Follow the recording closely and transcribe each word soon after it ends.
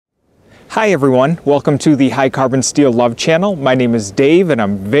Hi everyone, welcome to the HighCarbonSteel Love channel. My name is Dave and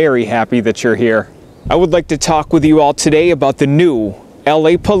I'm very happy that you're here. I would like to talk with you all today about the new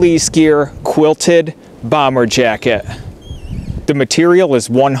LA Police Gear Quilted Bomber Jacket. The material is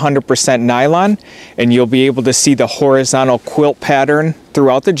 100% nylon and you'll be able to see the horizontal quilt pattern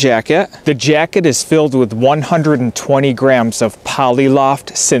throughout the jacket. The jacket is filled with 120 grams of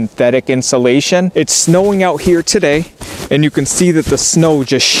Polyloft synthetic insulation. It's snowing out here today and you can see that the snow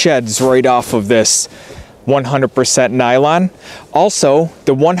just sheds right off of this 100% nylon. Also,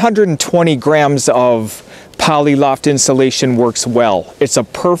 the 120 grams of Polyloft insulation works well. It's a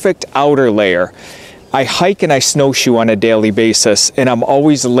perfect outer layer. I hike and I snowshoe on a daily basis and I'm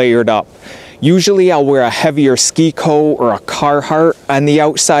always layered up. Usually I'll wear a heavier ski coat or a Carhartt on the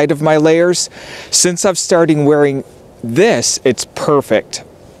outside of my layers. Since I've started wearing this, it's perfect.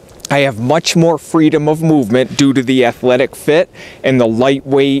 I have much more freedom of movement due to the athletic fit and the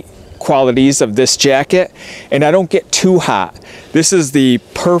lightweight qualities of this jacket, and I don't get too hot. This is the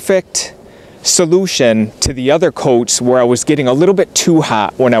perfect solution to the other coats where I was getting a little bit too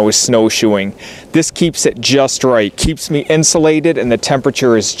hot when I was snowshoeing. This keeps it just right, keeps me insulated, and the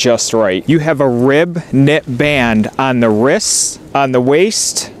temperature is just right. You have a rib knit band on the wrists, on the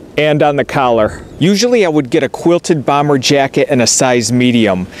waist, and on the collar. Usually I would get a quilted bomber jacket in a size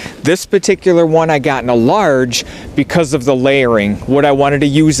medium. This particular one I got in a large because of the layering. What I wanted to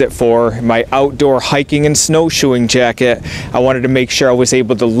use it for, my outdoor hiking and snowshoeing jacket, I wanted to make sure I was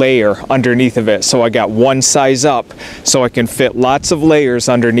able to layer underneath of it. So I got one size up so I can fit lots of layers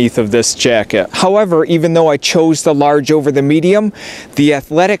underneath of this jacket. However, even though I chose the large over the medium, the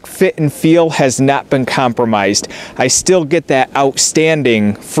athletic fit and feel has not been compromised. I still get that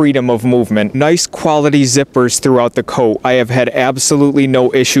outstanding freedom of movement. Nice quality zippers throughout the coat. I have had absolutely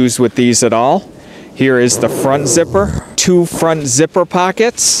no issues with these at all. Here is the front zipper. Two front zipper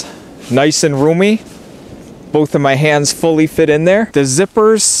pockets, nice and roomy. Both of my hands fully fit in there. The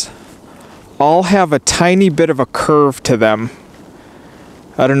zippers all have a tiny bit of a curve to them.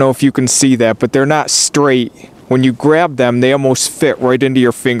 I don't know if you can see that, but they're not straight. When you grab them, they almost fit right into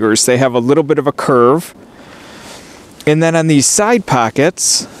your fingers. They have a little bit of a curve. And then on these side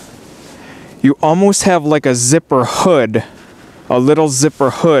pockets, you almost have like a zipper hood, a little zipper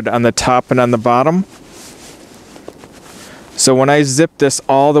hood on the top and on the bottom. So when I zip this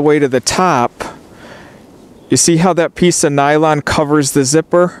all the way to the top, you see how that piece of nylon covers the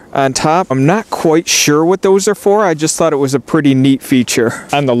zipper on top? I'm not quite sure what those are for. I just thought it was a pretty neat feature.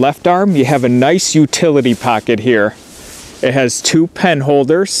 On the left arm, you have a nice utility pocket here. It has two pen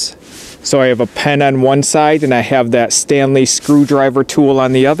holders. So I have a pen on one side and I have that Stanley screwdriver tool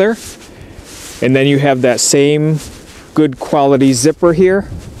on the other. And then you have that same good quality zipper here.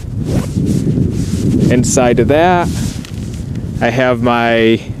 Inside of that, I have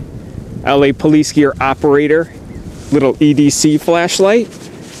my LA Police Gear operator, little EDC flashlight.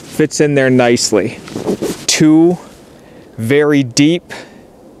 Fits in there nicely. Two very deep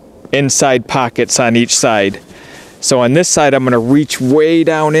inside pockets on each side. So on this side, I'm going to reach way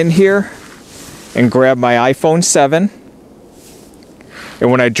down in here and grab my iPhone 7. And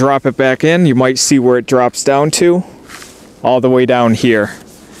when I drop it back in, you might see where it drops down to, all the way down here.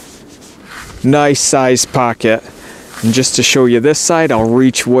 Nice size pocket. And just to show you this side, I'll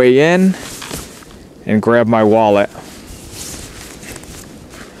reach way in and grab my wallet.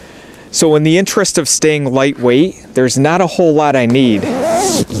 So in the interest of staying lightweight, there's not a whole lot I need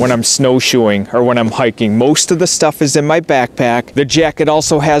when I'm snowshoeing or when I'm hiking. Most of the stuff is in my backpack. The jacket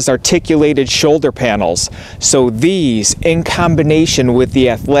also has articulated shoulder panels. So these, in combination with the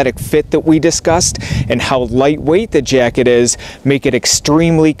athletic fit that we discussed and how lightweight the jacket is, make it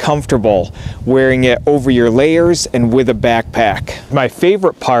extremely comfortable wearing it over your layers and with a backpack. My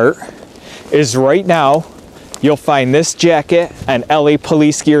favorite part is right now, you'll find this jacket on LA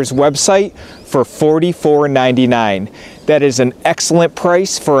Police Gear's website for $44.99. That is an excellent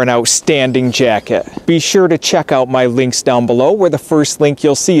price for an outstanding jacket. Be sure to check out my links down below, where the first link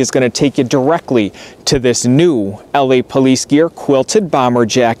you'll see is going to take you directly to this new LA Police Gear Quilted Bomber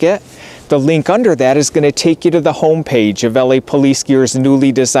Jacket. The link under that is going to take you to the homepage of LA Police Gear's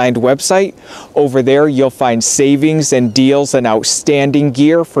newly designed website. Over there, you'll find savings and deals and outstanding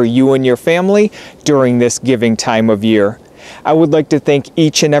gear for you and your family during this giving time of year. I would like to thank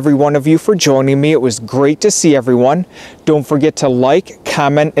each and every one of you for joining me. It was great to see everyone. Don't forget to like,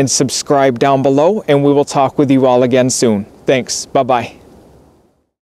 comment, and subscribe down below, and we will talk with you all again soon. Thanks. Bye-bye.